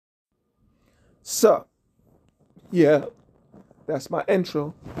So, yeah, that's my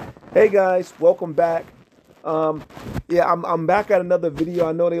intro. Hey guys, welcome back. Um, I'm back at another video.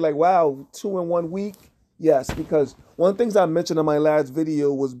 I know they like, wow, 2 in 1 week. Yes, because one of the things I mentioned in my last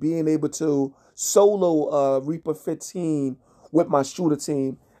video was being able to solo Reaper 15 with my shooter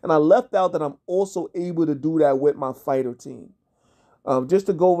team, and I left out that I'm also able to do that with my fighter team. Just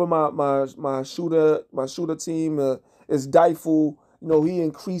to go over my shooter team is Daifu. You know, he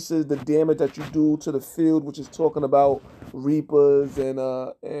increases the damage that you do to the field, which is talking about Reapers and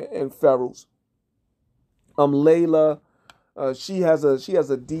Ferals. Layla, she has a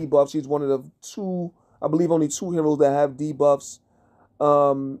debuff. She's one of the two, I believe, only two heroes that have debuffs.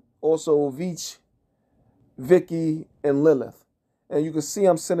 Also Veach, Vicky, and Lilith. And you can see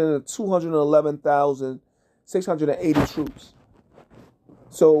I'm sending in 211,680 troops.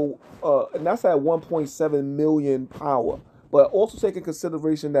 So, and that's at 1.7 million power. But also take in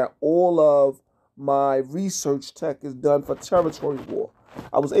consideration that all of my research tech is done for territory war.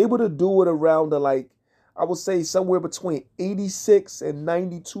 I was able to do it around I would say somewhere between 86 and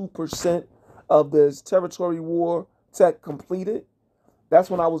 92% of this territory war tech completed. That's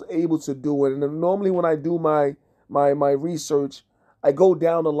when I was able to do it. And then normally when I do my research, I go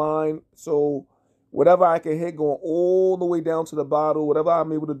down the line. So whatever I can hit going all the way down to the bottle, whatever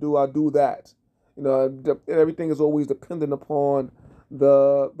I'm able to do, I'll do that. You know, everything is always dependent upon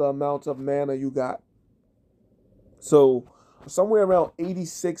the amount of mana you got. So somewhere around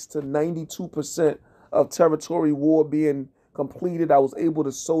 86 to 92% of territory war being completed, I was able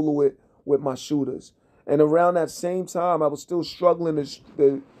to solo it with my shooters. And around that same time, I was still struggling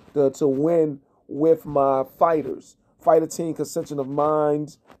to win with my fighters. Fighter team consisting of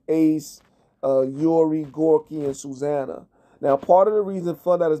Mines, Ace, Yuri, Gorky, and Susanna. Now, part of the reason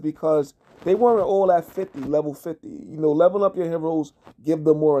for that is because they weren't all at 50, level 50. You know, leveling up your heroes, give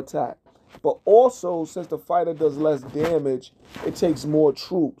them more attack. But also, since the fighter does less damage, it takes more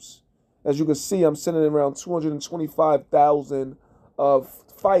troops. As you can see, I'm sending around 225,000 of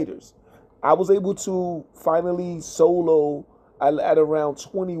fighters. I was able to finally solo at around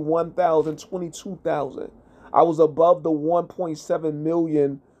 21,000, 22,000. I was above the 1.7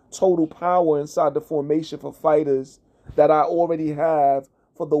 million total power inside the formation for fighters that I already have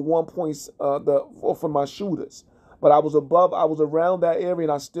for the one point for my shooters. But I was around that area,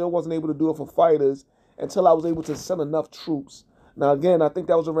 and I still wasn't able to do it for fighters until I was able to send enough troops. Now again, I think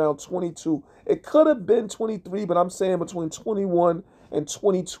that was around 22. It could have been 23, but I'm saying between 21 and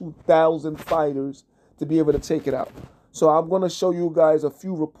 22,000 fighters to be able to take it out. So I'm going to show you guys a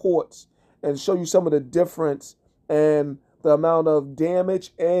few reports and show you some of the difference and the amount of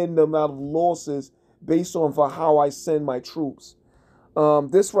damage and the amount of losses based on for how I send my troops.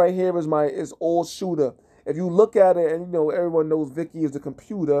 This right here is all shooter. If you look at it, and you know everyone knows Vicky is the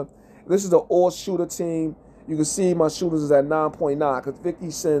computer. This is the all shooter team. You can see my shooters is at 9.9 because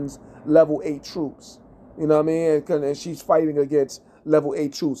Vicky sends level 8 troops. You know what I mean? And she's fighting against level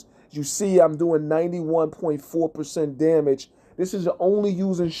 8 troops. You see, I'm doing 91.4% damage. This is only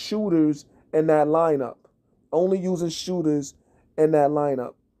using shooters in that lineup. Only using shooters in that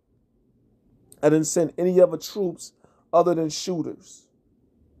lineup. I didn't send any other troops other than shooters.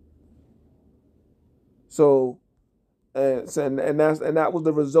 So, that was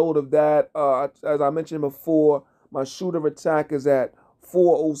the result of that. As I mentioned before, my shooter attack is at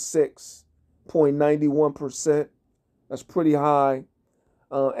 406.91%. That's pretty high.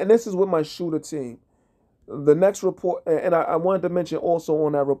 And this is with my shooter team. The next report, and I wanted to mention also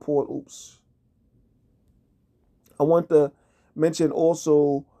on that report, I want to mention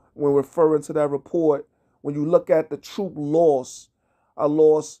also when referring to that report, when you look at the troop loss, I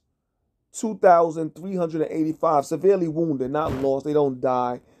lost 2,385 severely wounded, not lost. They don't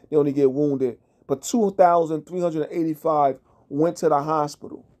die. They only get wounded. But 2,385 went to the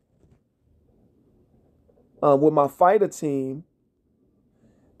hospital. With my fighter team,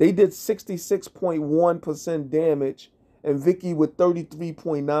 they did 66.1% damage, and Vicky with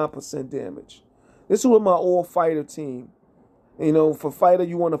 33.9% damage. This is with my all fighter team. You know, for fighter,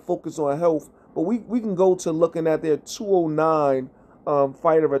 you want to focus on health, but we can go to looking at their 209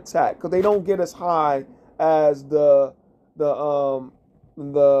 fighter attack because they don't get as high as the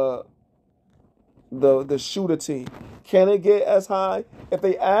the shooter team. Can it get as high if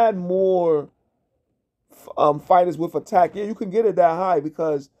they add more fighters with attack? Yeah, you can get it that high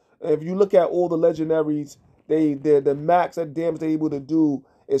because if you look at all the legendaries, the max that damage they're able to do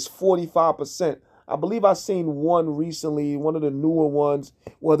is 45%. I believe I've seen one recently, one of the newer ones,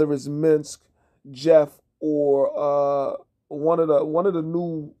 whether it's Minsk, Jeff, or one of the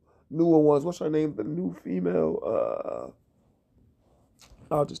newer ones. What's her name? The new female.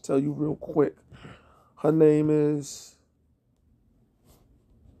 I'll just tell you real quick. Her name is,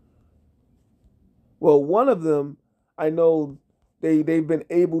 well, one of them, I know they've been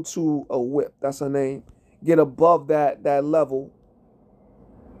able to, a whip, that's her name, get above that level.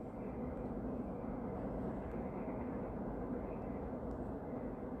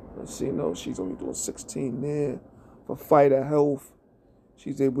 Let's see, no, she's only doing 16 there. For fighter health,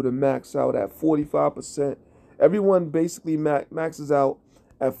 she's able to max out at 45%. Everyone basically maxes out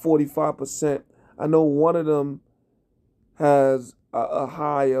at 45%. I know one of them has a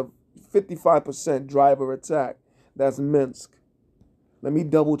high of 55% driver attack. That's Minsk. Let me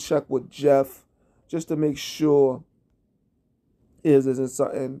double check with Jeff just to make sure his isn't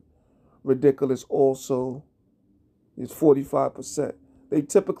something ridiculous also. It's 45%. They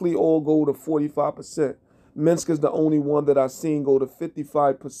typically all go to 45%. Minsk is the only one that I've seen go to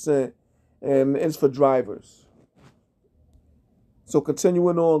 55%, and it's for drivers. So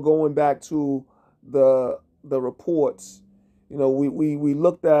continuing on, going back to the reports, you know, we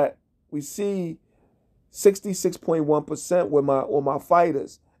looked at, we see 66.1% with my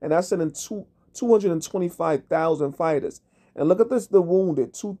fighters, and that's in 225,000 fighters. And look at this, the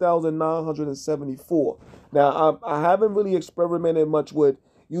wounded, 2,974. Now, I haven't really experimented much with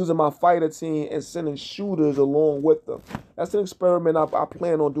using my fighter team and sending shooters along with them. That's an experiment I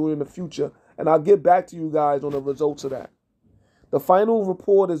plan on doing in the future, and I'll get back to you guys on the results of that. The final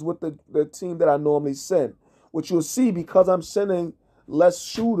report is with the team that I normally send, which you'll see because I'm sending less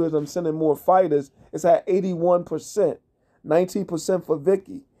shooters, I'm sending more fighters. It's at 81%, 19% for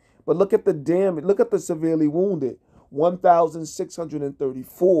Vicky. But look at the damage, look at the severely wounded.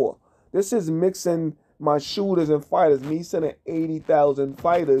 1,634. This is mixing my shooters and fighters, me sending 80,000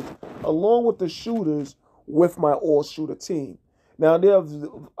 fighters along with the shooters with my all-shooter team. Now, there's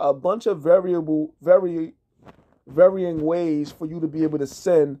a bunch of varying ways for you to be able to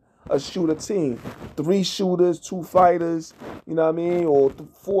send a shooter team. 3 shooters, 2 fighters, you know what I mean? Or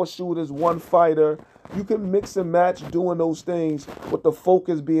 4 shooters, 1 fighter. You can mix and match doing those things with the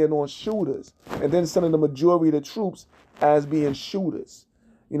focus being on shooters and then sending the majority of the troops as being shooters.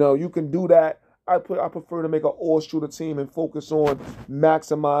 You know, you can do that. I prefer to make an all-shooter team and focus on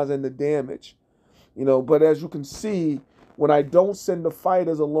maximizing the damage. You know, but as you can see, when I don't send the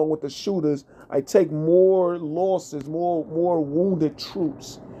fighters along with the shooters, I take more losses, more wounded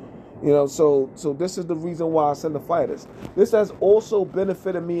troops. You know, so this is the reason why I send the fighters. This has also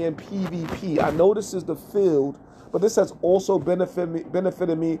benefited me in PvP. I know this is the field, but this has also benefited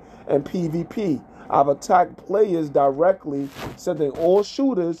me in PvP. I've attacked players directly, sending all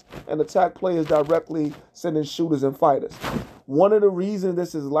shooters, and attacked players directly, sending shooters and fighters. One of the reasons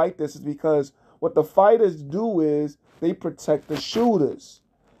this is like this is because what the fighters do is they protect the shooters.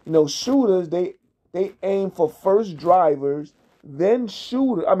 You know, shooters, they aim for first drivers, then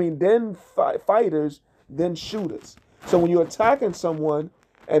then fighters, then shooters. So when you're attacking someone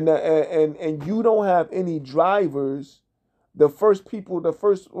and you don't have any drivers, the first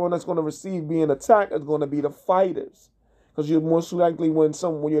one that's going to receive being attacked is going to be the fighters, because you're most likely when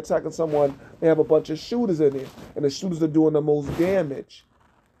you're attacking someone, they have a bunch of shooters in there, and the shooters are doing the most damage.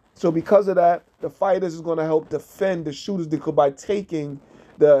 So because of that, the fighters is going to help defend the shooters by taking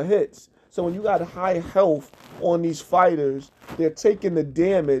the hits. So when you got high health on these fighters, they're taking the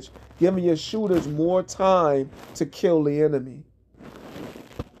damage, giving your shooters more time to kill the enemy.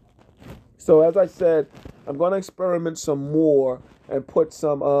 So as I said, I'm going to experiment some more and put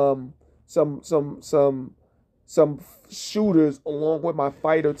some shooters along with my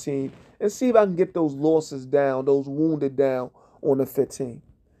fighter team and see if I can get those losses down, those wounded down on the 15.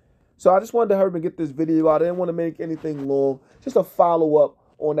 So I just wanted to hurry and get this video out. I didn't want to make anything long, just a follow-up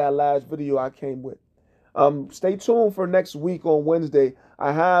on that last video I came with. Stay tuned for next week on Wednesday.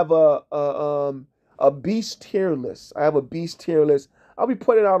 I have a beast tier list. I have a beast tier list. I'll be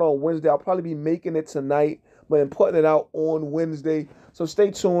putting it out on Wednesday. I'll probably be making it tonight, but I'm putting it out on Wednesday. So stay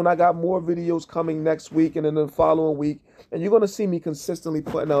tuned. I got more videos coming next week and then the following week. And you're going to see me consistently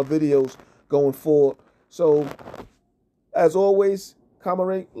putting out videos going forward. So as always,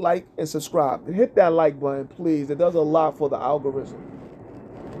 comment, like, and subscribe. And hit that like button, please. It does a lot for the algorithm.